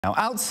Now,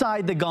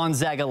 outside the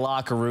Gonzaga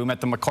locker room at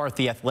the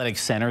McCarthy Athletic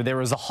Center, there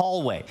is a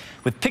hallway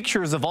with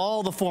pictures of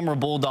all the former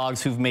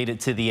Bulldogs who've made it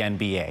to the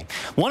NBA.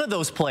 One of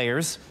those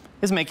players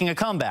is making a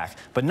comeback,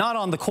 but not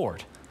on the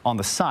court, on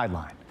the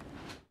sideline.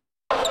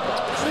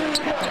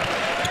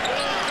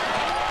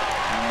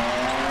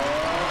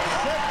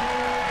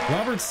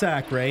 Robert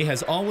Sacre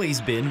has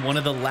always been one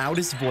of the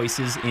loudest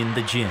voices in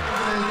the gym.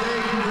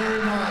 Thank you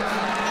very much.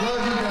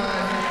 Love you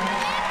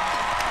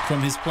guys.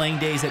 From his playing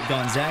days at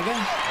Gonzaga,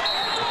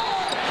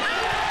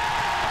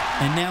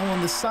 and now on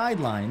the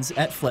sidelines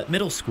at Flett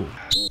Middle School.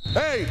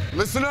 Hey,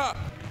 listen up.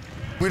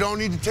 We don't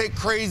need to take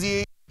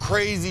crazy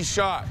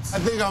shots. I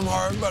think I'm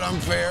hard, but I'm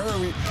fair.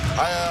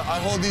 I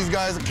hold these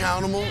guys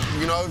accountable.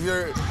 You know,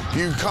 if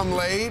you come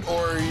late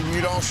or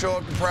you don't show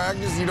up to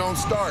practice, you don't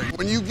start.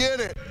 When you get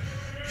it,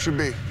 should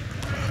be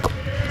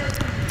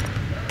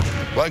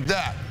like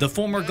that. The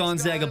former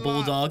Gonzaga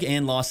Bulldog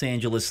and Los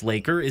Angeles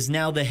Laker is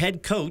now the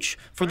head coach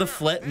for the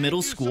Flett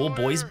Middle School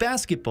boys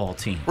basketball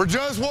team. We're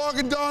just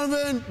walking,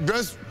 Donovan.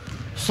 Just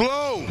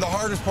slow. The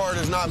hardest part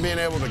is not being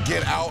able to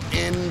get out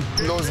in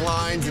those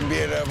lines and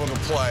being able to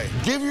play.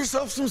 Give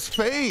yourself some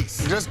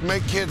space. Just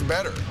make kids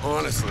better,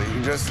 honestly.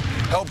 Just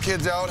help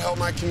kids out, help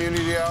my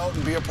community out,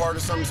 and be a part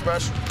of something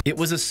special. It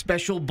was a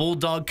special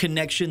Bulldog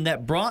connection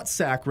that brought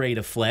Sacre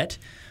to Flett.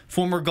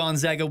 Former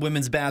Gonzaga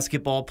women's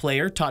basketball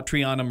player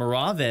Tatriana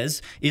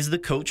Muravez is the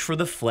coach for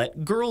the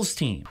Flett girls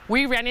team.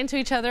 We ran into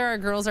each other. Our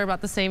girls are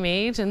about the same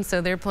age, and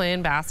so they're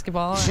playing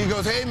basketball. She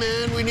goes, "Hey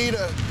man, we need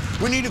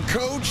a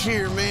coach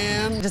here,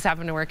 man." Just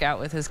happened to work out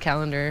with his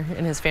calendar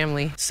and his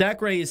family.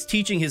 Sacre is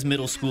teaching his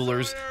middle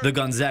schoolers the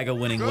Gonzaga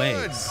winning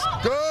ways.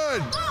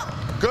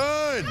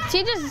 Good.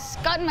 He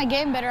just gotten my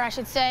game better, I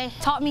should say.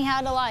 Taught me how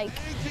to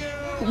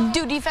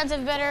do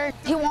defensive better.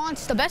 He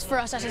wants the best for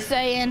us, I should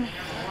say, and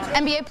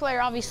NBA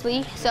player,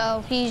 obviously,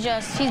 so he's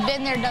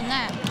been there, done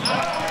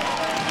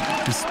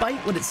that. Despite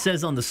what it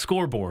says on the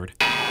scoreboard,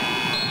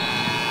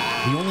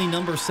 the only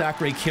number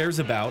Sacre cares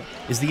about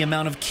is the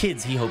amount of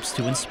kids he hopes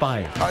to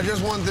inspire. I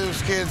just want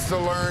those kids to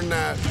learn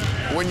that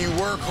when you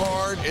work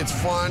hard, it's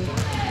fun,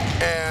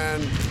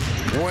 and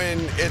when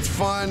it's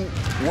fun,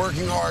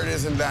 working hard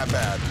isn't that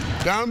bad.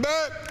 Down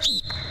back.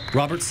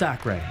 Robert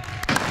Sacre,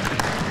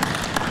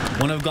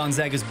 one of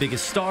Gonzaga's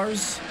biggest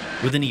stars,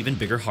 with an even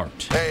bigger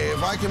heart. Hey,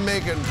 if I can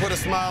put a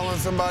smile on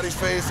somebody's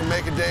face and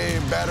make a day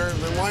better,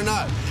 then why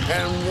not?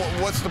 And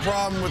what's the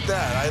problem with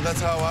that?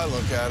 That's how I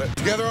look at it.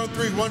 Together on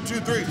three. 1, 2,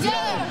 3.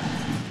 Yeah.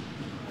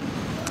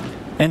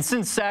 And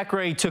since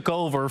Sacre took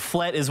over,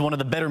 Flett is one of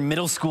the better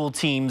middle school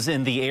teams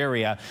in the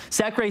area.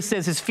 Sacre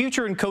says his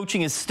future in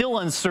coaching is still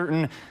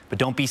uncertain, but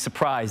don't be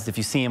surprised if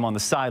you see him on the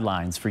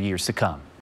sidelines for years to come.